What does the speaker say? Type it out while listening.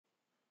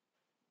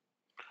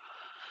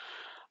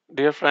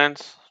Dear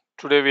friends,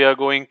 today we are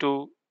going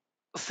to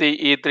see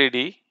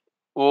E3D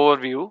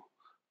Overview.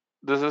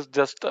 This is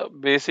just a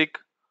basic.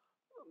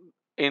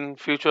 In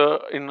future,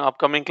 in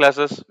upcoming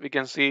classes, we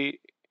can see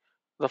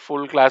the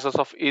full classes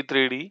of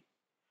E3D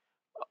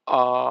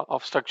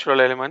of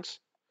structural elements.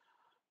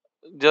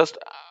 Just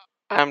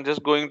I'm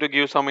just going to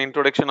give some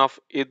introduction of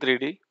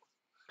E3D.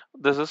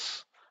 This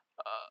is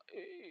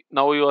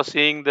now you are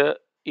seeing the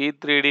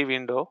E3D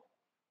window.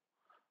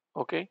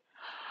 Okay,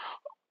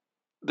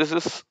 this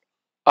is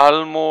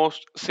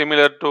almost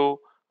similar to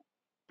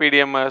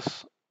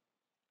PDMS.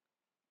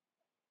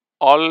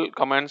 All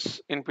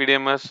commands in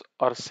PDMS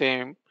are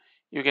same.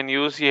 You can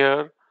use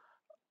here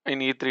in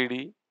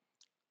E3D,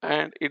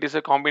 and it is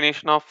a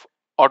combination of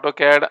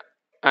AutoCAD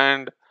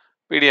and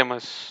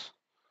PDMS.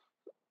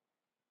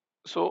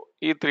 So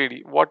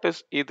E3D, what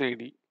is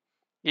E3D?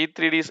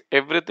 E3D is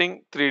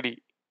everything 3D.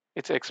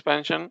 Its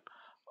expansion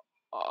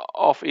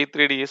of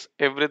E3D is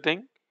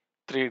everything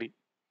 3D.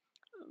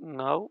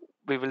 Now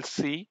we will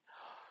see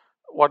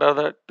what are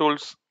the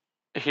tools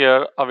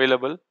here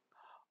available.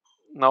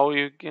 Now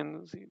you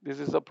can see this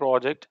is a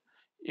project.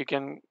 You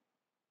can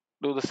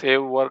do the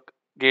save work,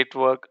 gate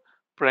work,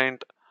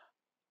 print,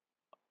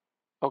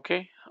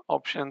 okay,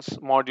 options,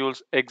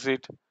 modules,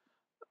 exit.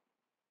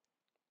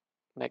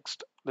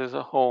 Next, there's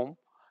a home.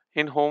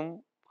 In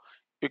home,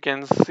 you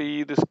can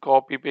see this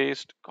copy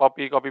paste,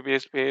 copy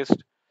paste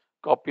paste,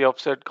 copy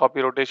offset,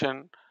 copy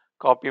rotation,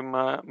 copy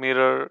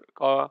mirror,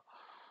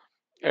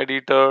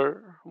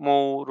 editor,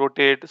 move,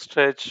 rotate,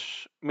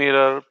 stretch,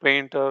 mirror,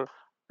 painter,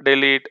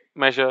 delete,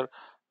 measure,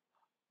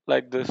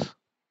 like this.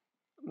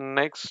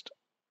 Next,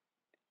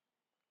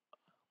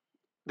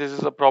 this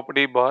is a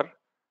property bar.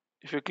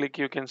 If you click,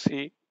 you can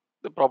see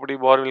the property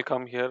bar will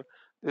come here.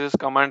 This is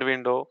command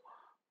window,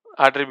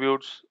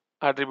 attributes,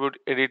 attribute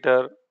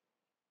editor.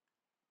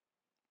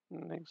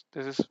 Next,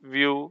 this is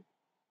view.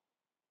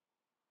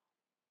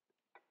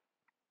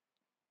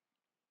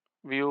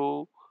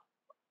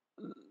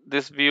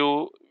 This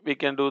view we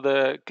can do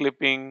the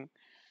clipping.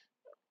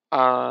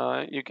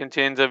 You can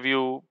change the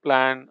view,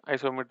 plan,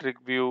 isometric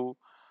view.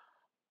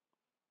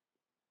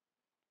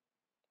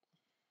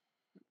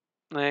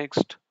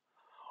 Next,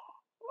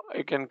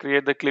 you can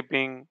create the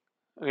clipping,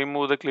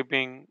 remove the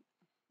clipping.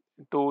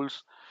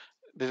 Tools.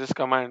 This is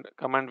command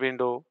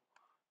window.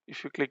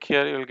 If you click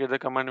here, you will get the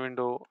command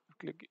window.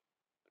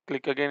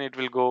 Click again, it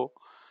will go.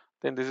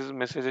 Then this is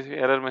messages,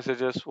 error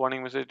messages,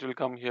 warning message will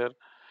come here.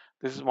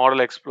 This is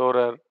model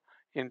explorer.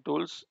 In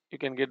tools, you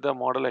can get the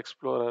model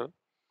explorer.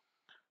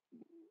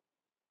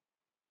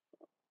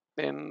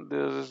 Then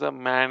this is the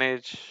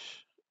manage.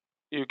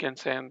 You can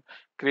send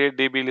create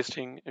DB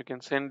listing. You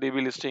can send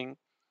DB listing,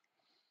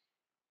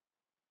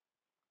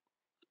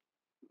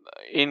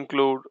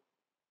 include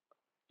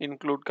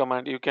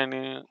command. You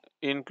can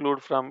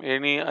include from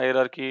any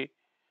hierarchy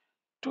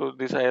to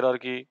this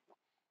hierarchy.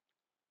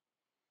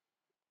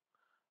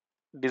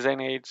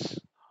 Design aids.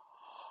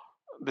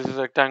 This is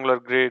rectangular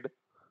grid,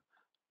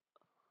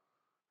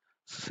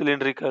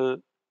 cylindrical,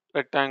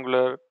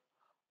 rectangular,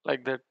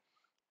 like that.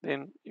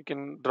 Then you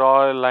can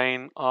draw a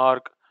line,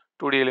 arc,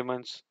 2D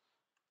elements.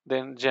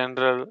 Then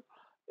general,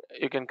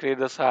 you can create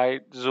the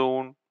side,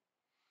 zone,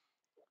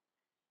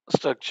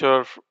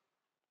 structure,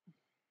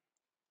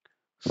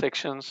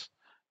 sections.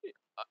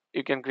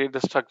 You can create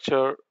the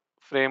structure,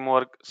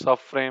 framework,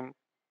 subframe.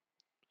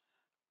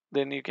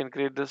 Then you can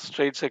create the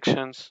straight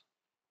sections.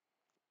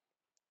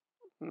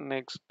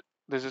 Next,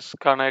 this is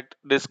connect,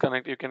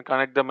 disconnect. You can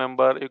connect the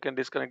member, you can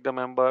disconnect the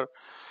member.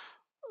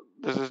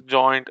 This is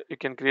joint. You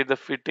can create the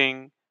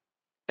fitting,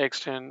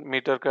 extend,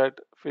 meter cut,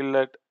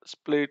 fillet,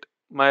 split,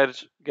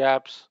 merge,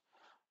 gaps.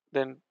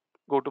 Then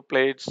go to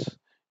plates.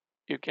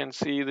 You can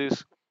see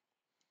these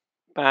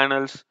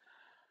panels.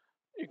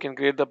 You can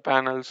create the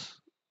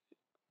panels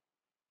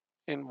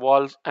in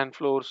walls and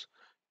floors.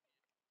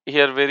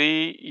 Here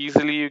very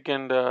easily you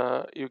can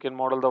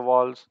model the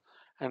walls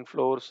and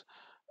floors.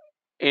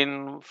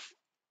 In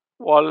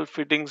wall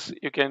fittings,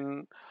 you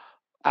can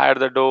add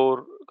the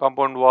door,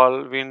 compound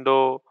wall,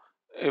 window,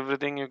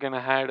 everything you can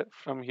add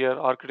from here.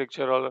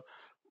 Architectural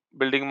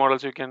building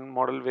models you can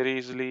model very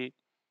easily.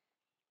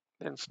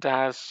 Then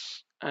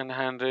stairs and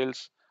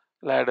handrails,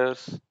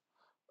 ladders.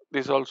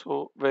 This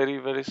also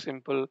very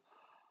simple.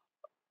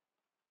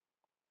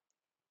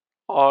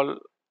 All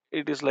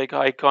it is like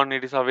icon.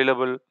 It is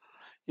available.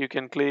 You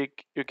can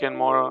click. You can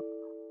model.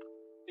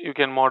 You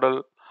can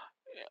model.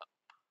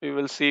 We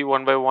will see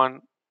one by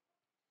one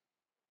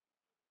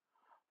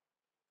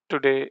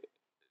today.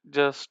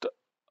 Just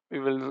we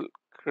will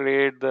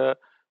create the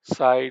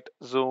site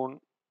zone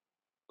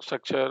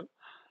structure.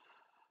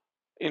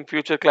 In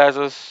future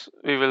classes,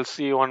 we will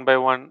see one by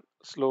one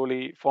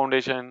slowly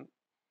foundation,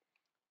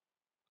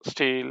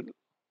 steel,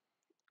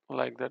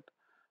 like that.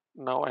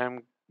 Now I am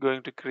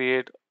going to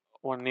create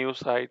one new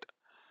site,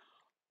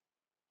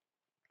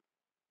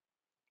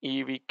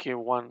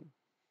 EVK1.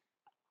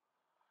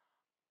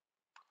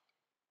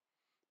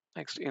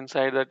 Next,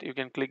 inside that you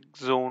can click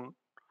zone.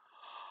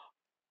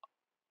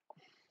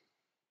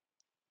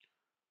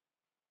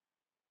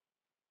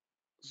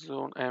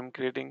 zone I am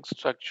creating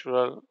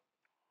structural.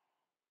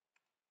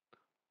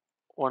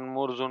 One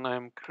more zone I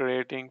am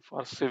creating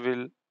for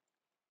civil.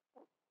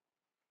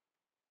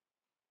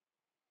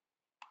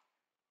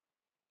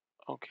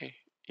 Okay,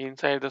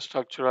 inside the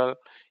structural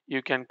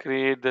you can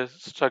create the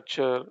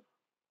structure.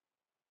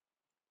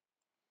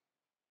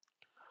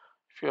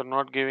 If you're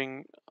not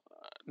giving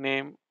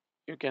name,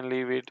 you can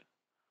leave it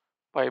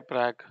pipe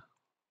rack.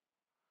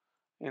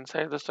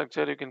 Inside the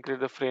structure you can create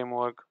the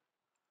framework.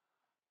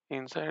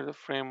 Inside the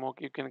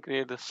framework you can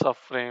create the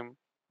subframe.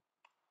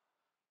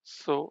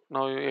 So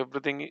now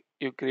everything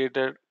you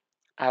created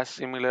as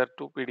similar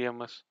to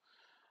PDMS.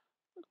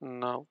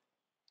 Now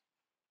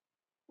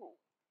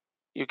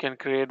you can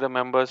create the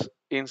members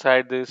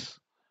inside this.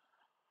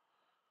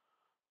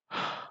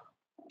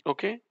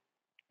 Okay,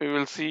 we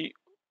will see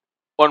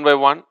one by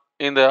one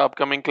in the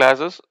upcoming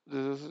classes.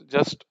 This is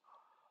just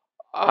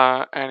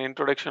an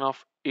introduction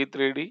of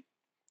E3D.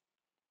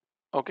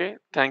 Okay,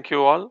 thank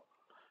you all.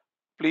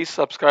 Please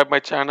subscribe my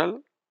channel.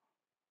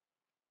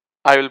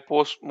 I will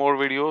post more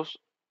videos.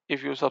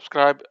 If you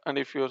subscribe and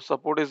if your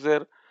support is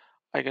there,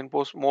 I can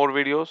post more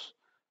videos.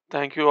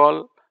 Thank you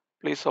all.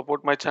 Please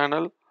support my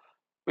channel.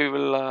 We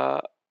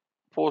will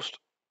post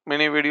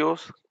many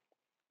videos.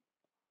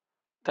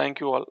 Thank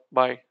you all.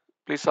 Bye.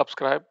 Please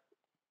subscribe.